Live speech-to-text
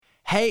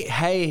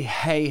Hey,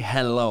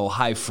 hello,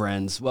 hi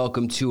friends.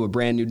 Welcome to a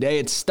brand new day.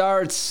 It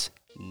starts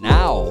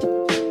now.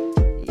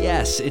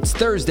 Yes, it's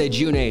Thursday,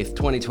 June 8th,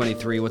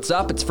 2023. What's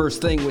up? It's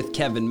First Thing with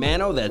Kevin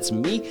Mano, that's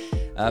me.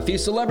 A few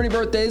celebrity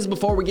birthdays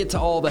before we get to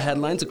all the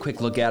headlines, a quick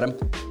look at them.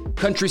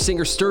 Country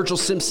singer Sturgill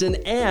Simpson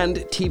and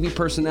TV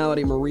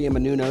personality Maria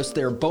Menounos,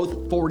 they're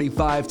both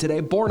 45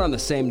 today, born on the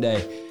same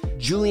day.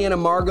 Juliana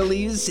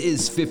Margulies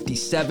is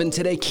 57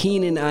 today.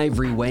 Keenan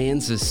Ivory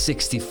Wayans is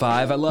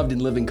 65. I loved In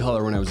Living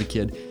Color when I was a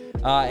kid.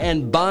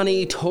 And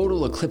Bonnie,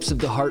 Total Eclipse of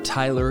the Heart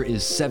Tyler,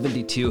 is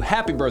 72.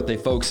 Happy birthday,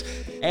 folks.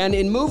 And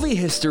in movie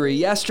history,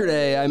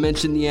 yesterday I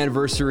mentioned the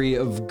anniversary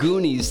of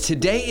Goonies.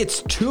 Today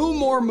it's two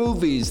more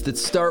movies that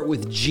start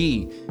with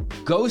G.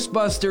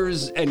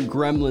 Ghostbusters and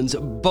Gremlins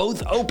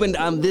both opened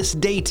on this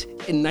date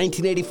in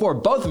 1984.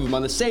 Both of them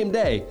on the same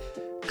day.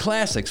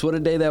 Classics. What a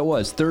day that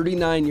was.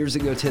 39 years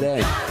ago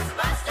today.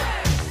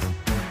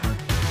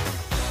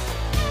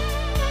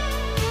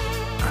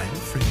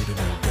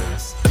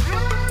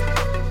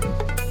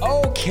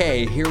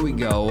 Okay, here we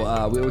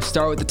go. We always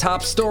start with the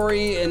top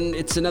story, and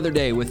it's another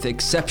day with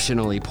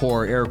exceptionally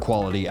poor air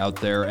quality out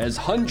there. As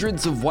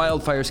hundreds of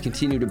wildfires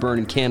continue to burn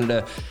in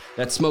Canada,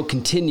 that smoke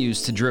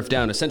continues to drift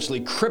down,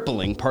 essentially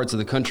crippling parts of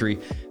the country.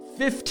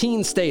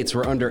 15 states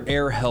were under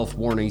air health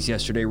warnings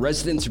yesterday.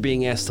 Residents are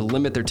being asked to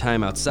limit their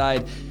time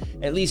outside.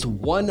 At least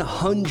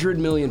 100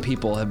 million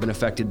people have been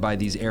affected by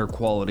these air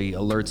quality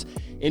alerts.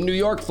 In New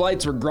York,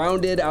 flights were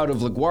grounded out of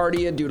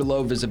LaGuardia due to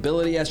low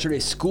visibility yesterday.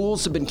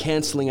 Schools have been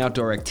canceling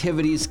outdoor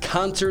activities.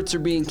 Concerts are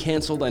being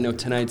canceled. I know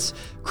tonight's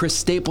Chris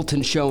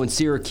Stapleton show in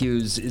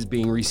Syracuse is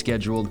being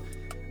rescheduled.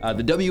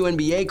 The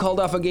WNBA called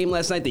off a game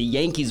last night. The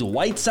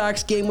Yankees-White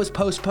Sox game was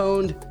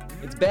postponed.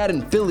 It's bad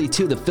in Philly,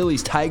 too. The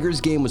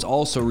Phillies-Tigers game was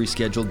also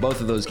rescheduled.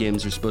 Both of those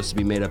games are supposed to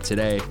be made up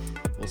today.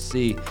 We'll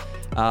see.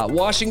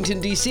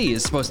 Washington, D.C.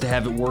 is supposed to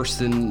have it worse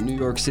than New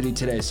York City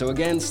today. So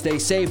again, stay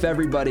safe,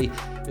 everybody.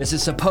 This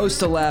is supposed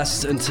to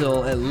last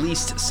until at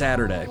least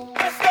Saturday. All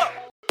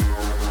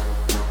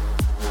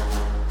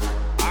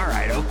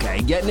right,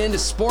 okay. Getting into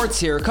sports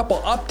here. A couple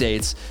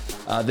updates.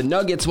 The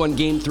Nuggets won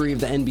Game 3 of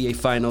the NBA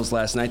Finals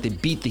last night. They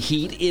beat the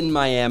Heat in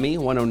Miami,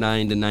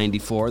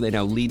 109-94. They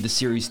now lead the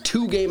series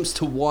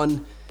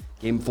 2-1.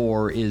 Game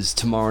 4 is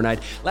tomorrow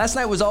night. Last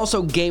night was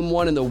also Game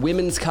 1 in the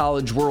Women's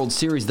College World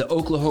Series. The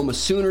Oklahoma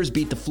Sooners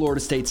beat the Florida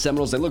State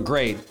Seminoles. They look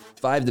great,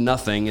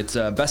 5-0. It's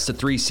a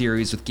best-of-3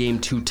 series with Game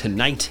 2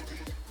 tonight.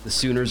 The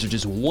Sooners are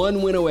just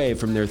one win away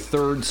from their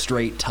third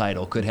straight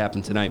title. Could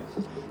happen tonight.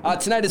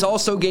 Tonight is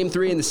also Game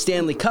 3 in the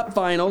Stanley Cup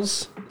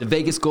Finals. The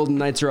Vegas Golden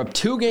Knights are up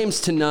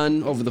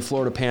 2-0 over the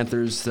Florida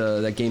Panthers.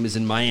 That game is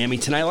in Miami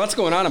tonight. Lots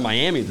going on in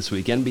Miami this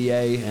week,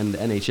 NBA and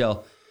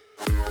NHL.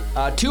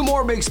 Two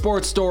more big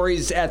sports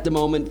stories at the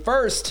moment.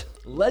 First,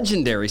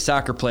 legendary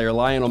soccer player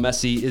Lionel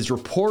Messi is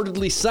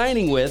reportedly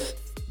signing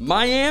with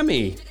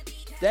Miami.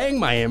 Dang,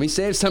 Miami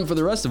saves some for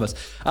the rest of us.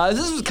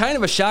 This was kind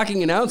of a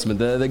shocking announcement.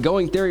 The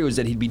going theory was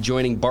that he'd be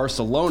joining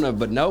Barcelona,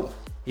 but nope.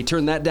 He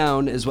turned that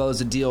down, as well as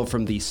a deal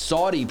from the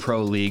Saudi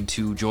Pro League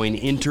to join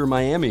Inter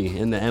Miami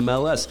in the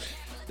MLS.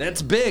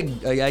 That's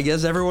big. I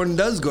guess everyone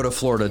does go to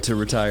Florida to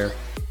retire.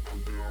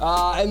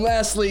 And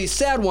lastly,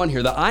 sad one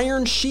here. The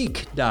Iron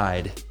Sheik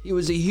died. He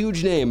was a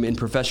huge name in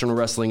professional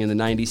wrestling in the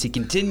 90s. He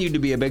continued to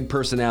be a big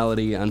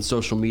personality on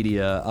social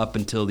media up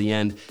until the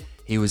end.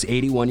 He was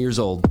 81 years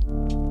old.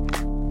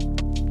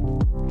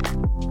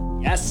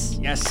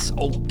 Yes.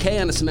 Okay,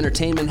 on to some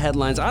entertainment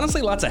headlines.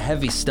 Honestly, lots of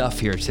heavy stuff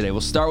here today.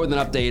 We'll start with an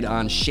update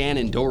on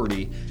Shannen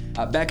Doherty.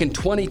 Back in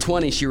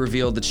 2020, she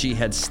revealed that she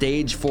had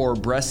stage 4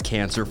 breast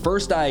cancer,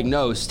 first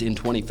diagnosed in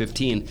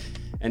 2015.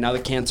 And now the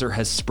cancer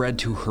has spread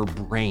to her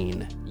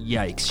brain.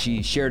 Yikes.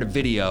 She shared a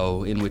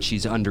video in which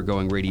she's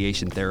undergoing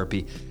radiation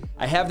therapy.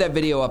 I have that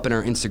video up in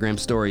our Instagram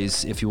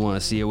stories if you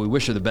want to see it. We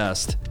wish her the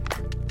best.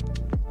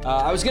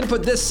 I was going to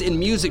put this in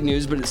music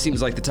news, but it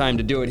seems like the time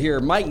to do it here.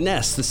 Mike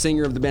Ness, the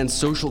singer of the band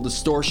Social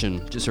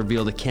Distortion, just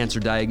revealed a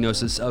cancer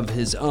diagnosis of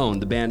his own.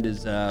 The band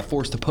is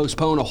forced to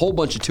postpone a whole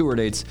bunch of tour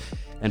dates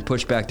and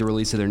push back the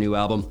release of their new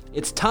album.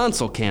 It's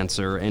tonsil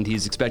cancer, and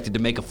he's expected to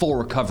make a full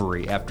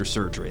recovery after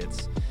surgery.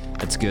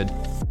 That's good.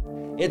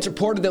 It's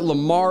reported that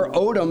Lamar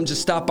Odom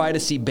just stopped by to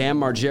see Bam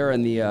Margera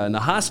in the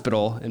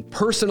hospital and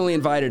personally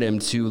invited him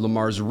to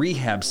Lamar's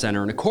rehab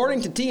center. And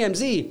according to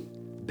TMZ,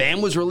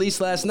 Bam was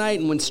released last night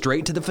and went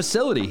straight to the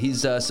facility.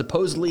 He's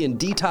supposedly in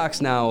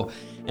detox now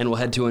and will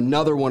head to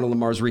another one of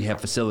Lamar's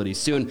rehab facilities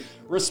soon.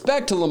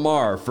 Respect to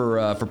Lamar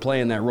for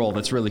playing that role.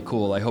 That's really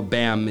cool. I hope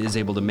Bam is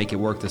able to make it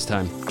work this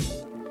time.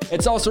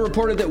 It's also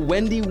reported that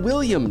Wendy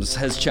Williams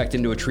has checked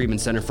into a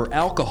treatment center for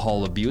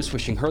alcohol abuse,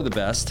 wishing her the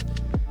best.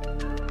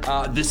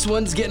 This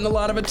one's getting a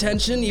lot of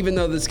attention, even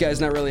though this guy's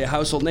not really a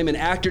household name. An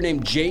actor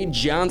named Jade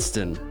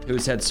Johnston,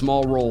 who's had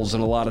small roles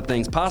in a lot of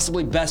things,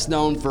 possibly best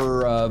known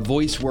for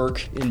voice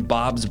work in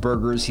Bob's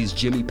Burgers. He's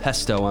Jimmy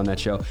Pesto on that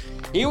show.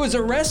 He was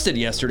arrested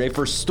yesterday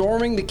for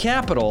storming the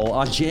Capitol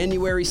on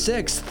January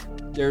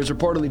 6th. There's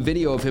reportedly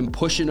video of him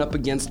pushing up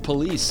against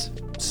police.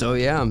 So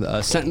yeah,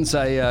 a sentence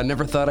I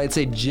never thought I'd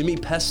say. Jimmy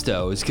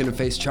Pesto is going to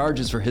face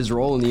charges for his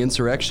role in the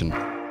insurrection.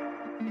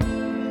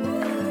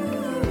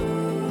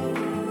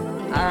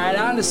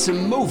 right, on to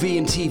some movie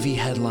and TV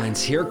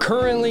headlines here.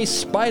 Currently,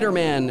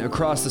 Spider-Man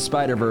Across the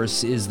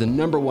Spider-Verse is the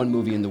 #1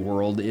 movie in the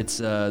world. It's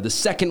the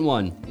second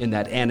one in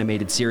that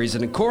animated series,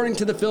 and according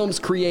to the film's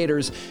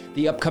creators,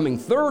 the upcoming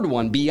third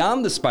one,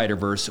 Beyond the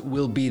Spider-Verse,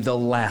 will be the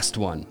last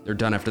one. They're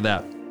done after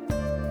that.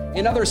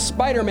 In other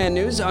Spider-Man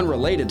news,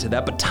 unrelated to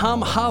that, but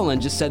Tom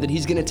Holland just said that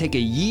he's going to take a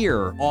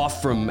year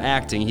off from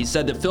acting. He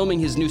said that filming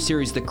his new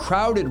series, The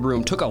Crowded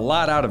Room, took a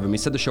lot out of him. He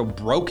said the show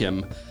broke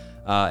him.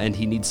 And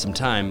he needs some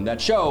time. That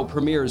show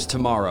premieres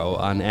tomorrow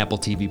on Apple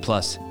TV+.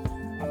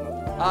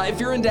 If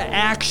you're into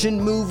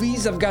action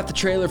movies, I've got the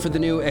trailer for the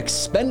new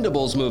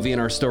Expendables movie in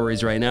our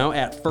stories right now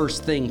at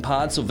First Thing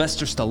Pod.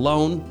 Sylvester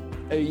Stallone,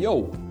 hey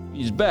yo,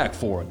 he's back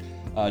for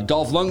it.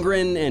 Dolph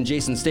Lundgren and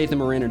Jason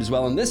Statham are in it as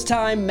well. And this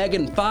time,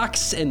 Megan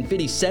Fox and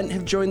 50 Cent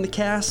have joined the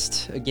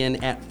cast. Again,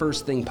 at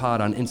First Thing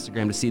Pod on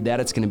Instagram to see that.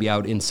 It's going to be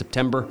out in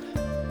September.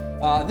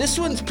 This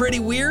one's pretty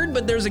weird,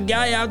 but there's a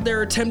guy out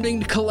there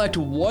attempting to collect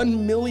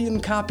 1 million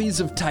copies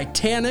of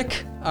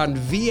Titanic on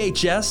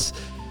VHS.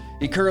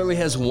 He currently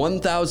has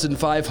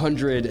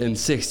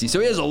 1,560, so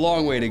he has a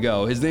long way to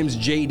go. His name's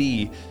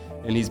JD,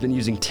 and he's been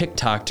using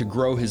TikTok to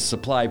grow his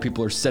supply.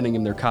 People are sending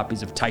him their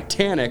copies of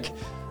Titanic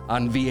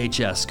on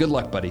VHS. Good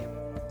luck, buddy.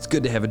 It's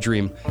good to have a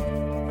dream.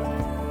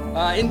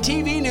 In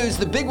TV news,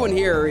 the big one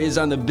here is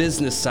on the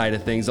business side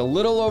of things. A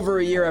little over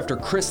a year after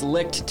Chris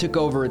Licht took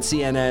over at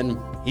CNN,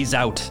 he's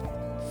out.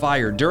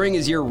 Fired. During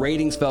his year,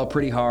 ratings fell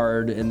pretty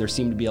hard, and there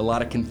seemed to be a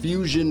lot of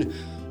confusion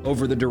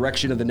over the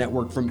direction of the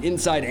network from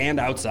inside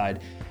and outside.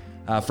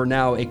 For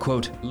now, a,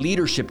 quote,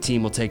 leadership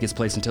team will take his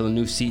place until a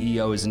new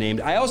CEO is named.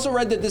 I also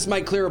read that this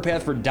might clear a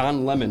path for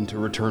Don Lemon to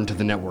return to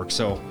the network,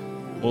 so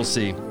we'll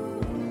see.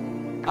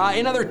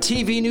 In other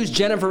TV news,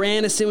 Jennifer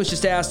Aniston was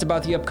just asked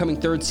about the upcoming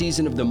third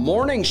season of The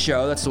Morning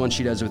Show. That's the one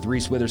she does with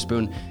Reese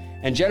Witherspoon.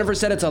 And Jennifer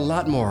said it's a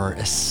lot more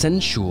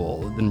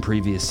sensual than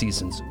previous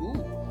seasons. Ooh.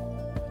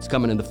 It's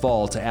coming in the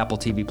fall to Apple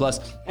TV+.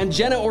 And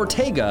Jenna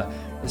Ortega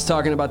is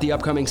talking about the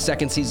upcoming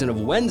second season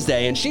of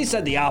Wednesday, and she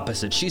said the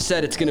opposite. She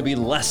said it's going to be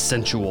less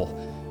sensual.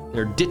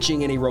 They're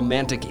ditching any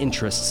romantic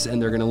interests,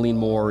 and they're going to lean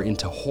more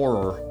into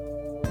horror.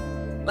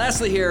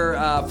 Lastly here,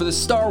 for the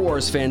Star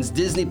Wars fans,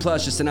 Disney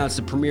Plus just announced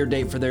the premiere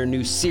date for their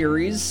new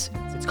series.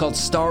 It's called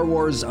Star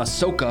Wars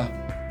Ahsoka.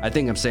 I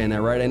think I'm saying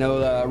that right. I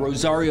know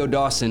Rosario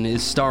Dawson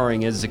is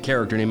starring as a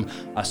character named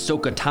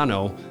Ahsoka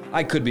Tano.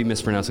 I could be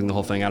mispronouncing the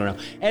whole thing. I don't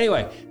know.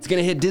 Anyway, it's going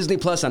to hit Disney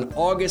Plus on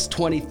August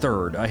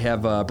 23rd. I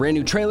have a brand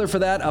new trailer for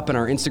that up in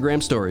our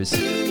Instagram stories.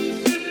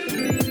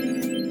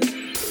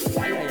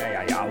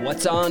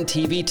 What's on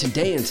TV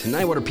today and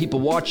tonight? What are people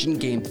watching?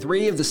 Game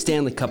 3 of the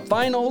Stanley Cup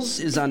Finals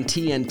is on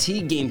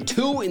TNT. Game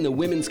 2 in the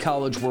Women's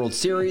College World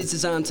Series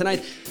is on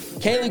tonight.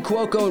 Kaylee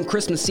Cuoco and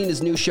Chris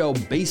Messina's new show,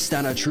 Based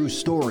on a True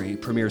Story,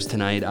 premieres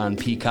tonight on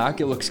Peacock.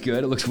 It looks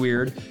good. It looks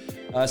weird.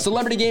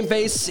 Celebrity Game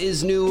Face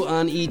is new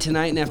on E!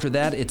 Tonight, and after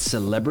that, it's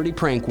Celebrity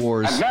Prank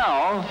Wars. And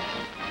now,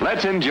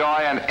 let's enjoy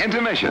an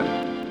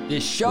intermission.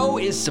 This show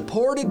is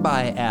supported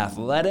by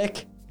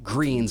Athletic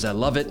Greens. I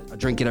love it. I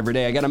drink it every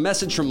day. I got a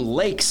message from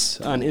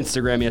Lakes on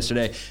Instagram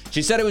yesterday.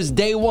 She said it was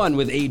day one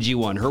with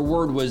AG1. Her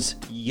word was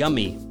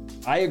yummy.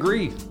 I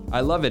agree.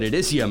 I love it. It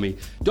is yummy.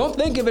 Don't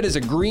think of it as a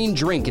green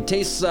drink. It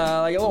tastes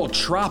like a little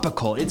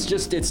tropical. It's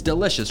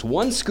delicious.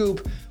 One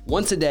scoop,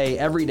 once a day,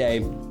 every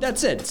day.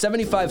 That's it.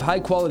 75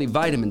 high-quality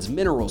vitamins,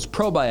 minerals,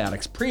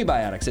 probiotics,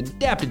 prebiotics,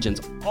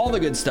 adaptogens, all the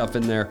good stuff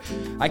in there.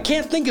 I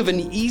can't think of an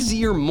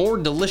easier, more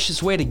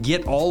delicious way to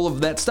get all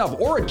of that stuff,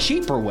 or a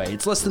cheaper way.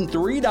 It's less than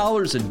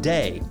 $3 a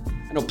day.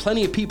 I know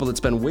plenty of people that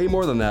spend way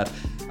more than that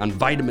on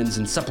vitamins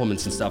and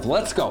supplements and stuff.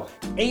 Let's go.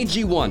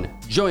 AG1.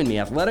 Join me.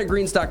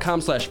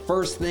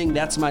 athleticgreens.com/firstthing.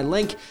 That's my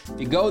link. If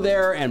you go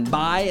there and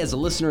buy as a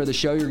listener of the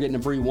show, you're getting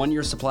a free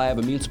 1-year supply of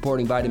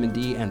immune-supporting vitamin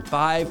D and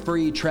 5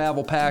 free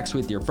travel packs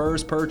with your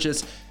first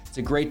purchase. It's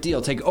a great deal.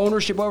 Take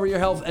ownership over your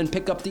health and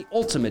pick up the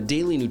ultimate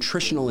daily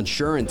nutritional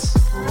insurance.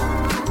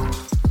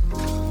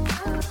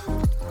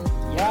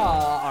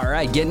 All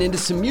right, getting into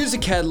some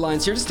music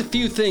headlines here. Just a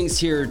few things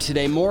here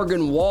today.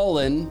 Morgan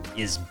Wallen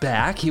is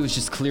back. He was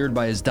just cleared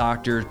by his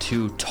doctor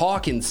to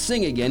talk and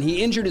sing again.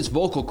 He injured his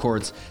vocal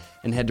cords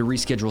and had to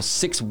reschedule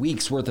 6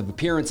 weeks worth of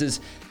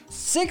appearances.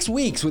 6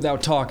 weeks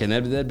without talking.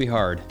 That'd be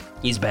hard.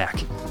 He's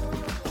back.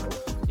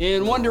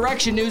 In One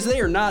Direction news, they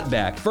are not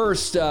back.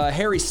 First,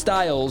 Harry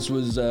Styles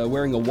was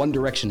wearing a One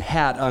Direction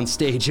hat on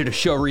stage at a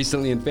show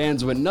recently, and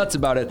fans went nuts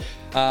about it.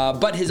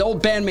 But his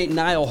old bandmate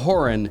Niall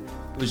Horan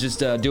was just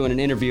doing an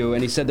interview,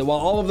 and he said that while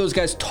all of those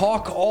guys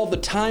talk all the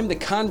time, the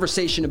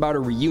conversation about a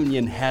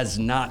reunion has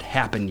not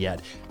happened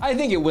yet. I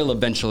think it will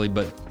eventually,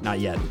 but not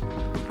yet.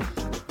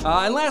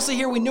 And lastly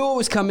here, we knew it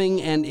was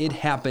coming, and it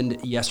happened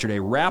yesterday.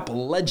 Rap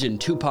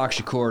legend Tupac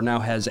Shakur now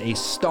has a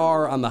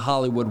star on the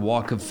Hollywood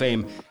Walk of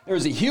Fame. There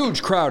was a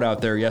huge crowd out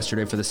there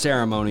yesterday for the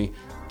ceremony.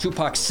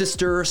 Tupac's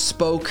sister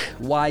spoke,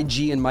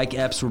 YG and Mike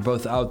Epps were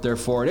both out there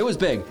for it. It was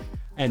big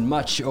and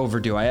much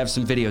overdue. I have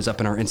some videos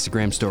up in our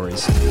Instagram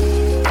stories.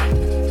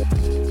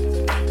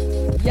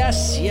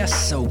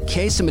 Yes,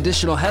 okay. Some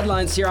additional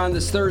headlines here on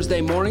this Thursday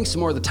morning. Some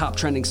more of the top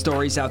trending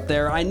stories out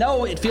there. I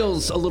know it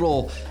feels a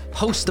little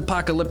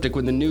post-apocalyptic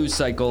when the news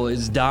cycle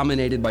is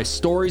dominated by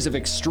stories of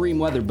extreme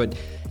weather, but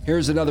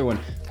here's another one.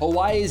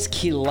 Hawaii's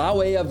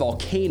Kilauea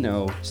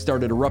volcano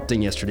started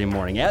erupting yesterday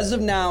morning. As of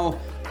now,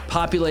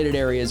 populated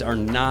areas are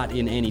not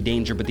in any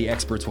danger, but the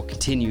experts will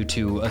continue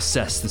to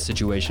assess the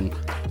situation.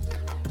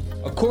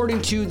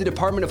 According to the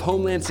Department of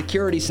Homeland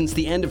Security, since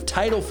the end of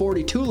Title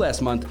 42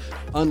 last month,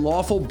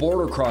 unlawful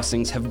border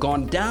crossings have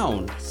gone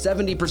down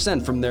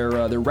 70% from their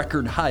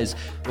record highs.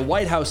 The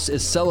White House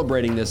is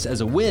celebrating this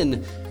as a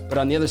win, but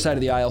on the other side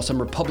of the aisle, some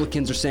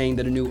Republicans are saying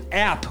that a new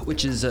app,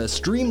 which is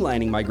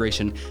streamlining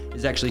migration,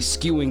 is actually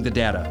skewing the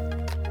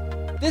data.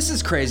 This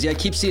is crazy. I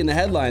keep seeing the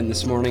headline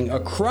this morning. A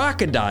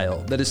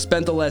crocodile that has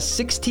spent the last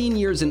 16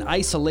 years in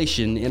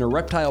isolation in a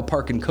reptile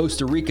park in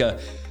Costa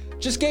Rica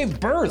just gave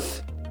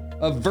birth.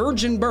 A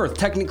virgin birth.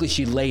 Technically,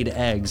 she laid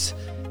eggs,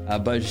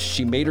 but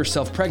she made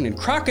herself pregnant.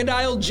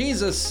 Crocodile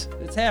Jesus,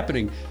 it's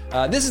happening.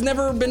 This has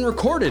never been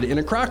recorded in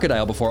a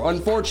crocodile before.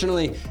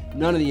 Unfortunately,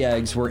 none of the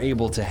eggs were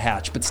able to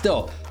hatch, but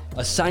still,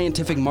 a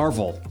scientific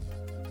marvel.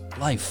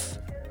 Life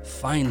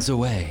finds a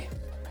way.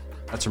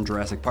 That's from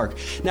Jurassic Park.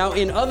 Now,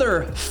 in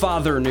other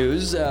father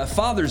news,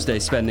 Father's Day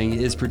spending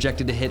is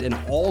projected to hit an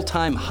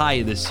all-time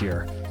high this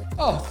year.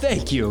 Oh,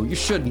 thank you. You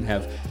shouldn't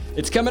have.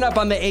 It's coming up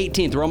on the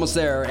 18th. We're almost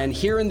there. And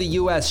here in the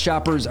U.S.,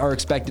 shoppers are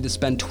expected to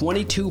spend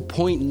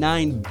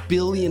 $22.9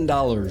 billion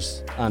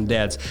on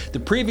dads. The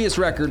previous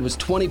record was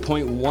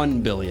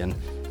 $20.1 billion.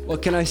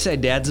 What can I say?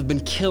 Dads have been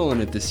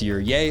killing it this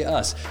year. Yay,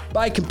 us.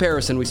 By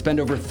comparison, we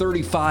spend over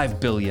 $35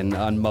 billion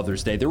on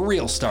Mother's Day. The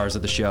real stars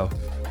of the show.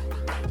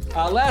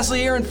 Lastly,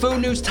 here in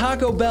food news,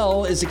 Taco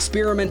Bell is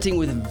experimenting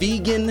with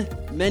vegan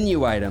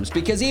menu items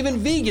because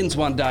even vegans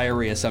want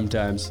diarrhea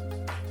sometimes.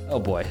 Oh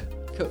boy.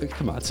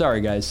 Come on,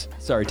 sorry guys.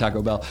 Sorry,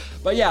 Taco Bell.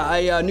 But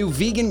yeah, a new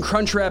vegan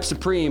Crunchwrap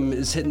Supreme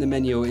is hitting the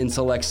menu in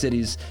select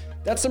cities.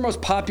 That's their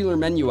most popular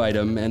menu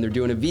item, and they're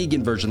doing a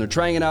vegan version. They're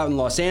trying it out in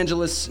Los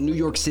Angeles, New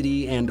York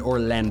City, and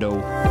Orlando.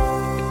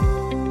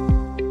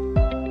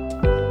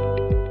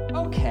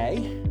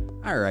 Okay.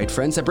 All right,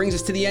 friends, that brings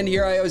us to the end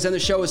here. I always end the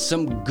show with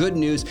some good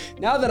news.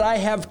 Now that I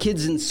have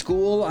kids in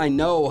school, I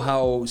know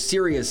how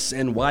serious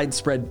and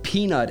widespread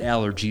peanut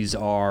allergies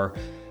are.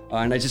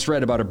 And I just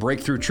read about a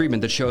breakthrough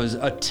treatment that shows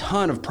a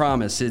ton of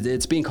promise.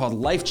 It's being called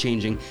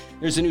life-changing.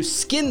 There's a new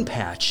skin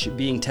patch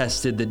being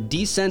tested that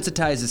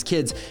desensitizes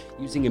kids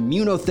using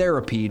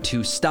immunotherapy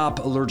to stop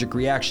allergic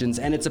reactions,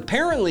 and it's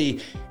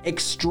apparently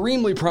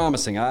extremely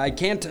promising. I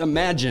can't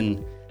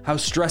imagine how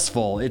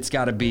stressful it's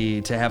got to be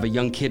to have a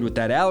young kid with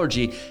that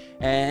allergy,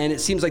 and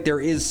it seems like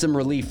there is some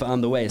relief on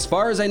the way. As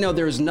far as I know,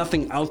 there is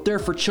nothing out there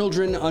for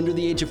children under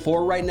the age of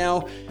 4 right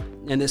now,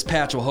 and this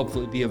patch will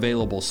hopefully be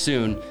available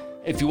soon.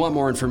 If you want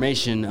more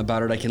information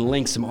about it, I can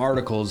link some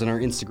articles in our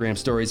Instagram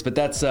stories, but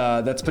that's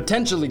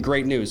potentially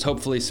great news.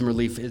 Hopefully some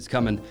relief is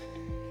coming.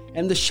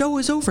 And the show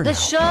is over now. The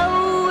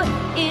show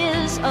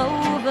is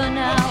over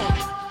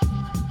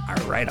now.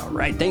 All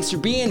right. Thanks for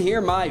being here,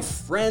 my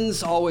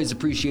friends. Always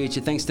appreciate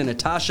you. Thanks to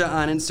Natasha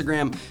on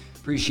Instagram.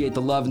 Appreciate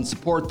the love and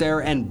support there.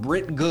 And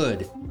Britt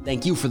Good,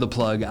 thank you for the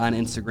plug on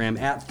Instagram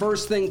at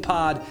First Thing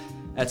Pod.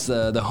 That's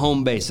the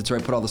home base. That's where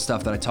I put all the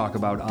stuff that I talk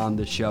about on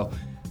this show.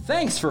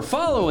 Thanks for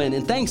following,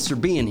 and thanks for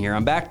being here.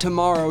 I'm back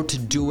tomorrow to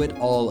do it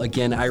all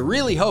again. I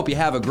really hope you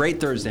have a great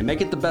Thursday.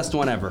 Make it the best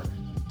one ever.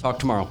 Talk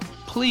tomorrow.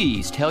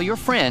 Please tell your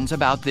friends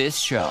about this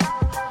show.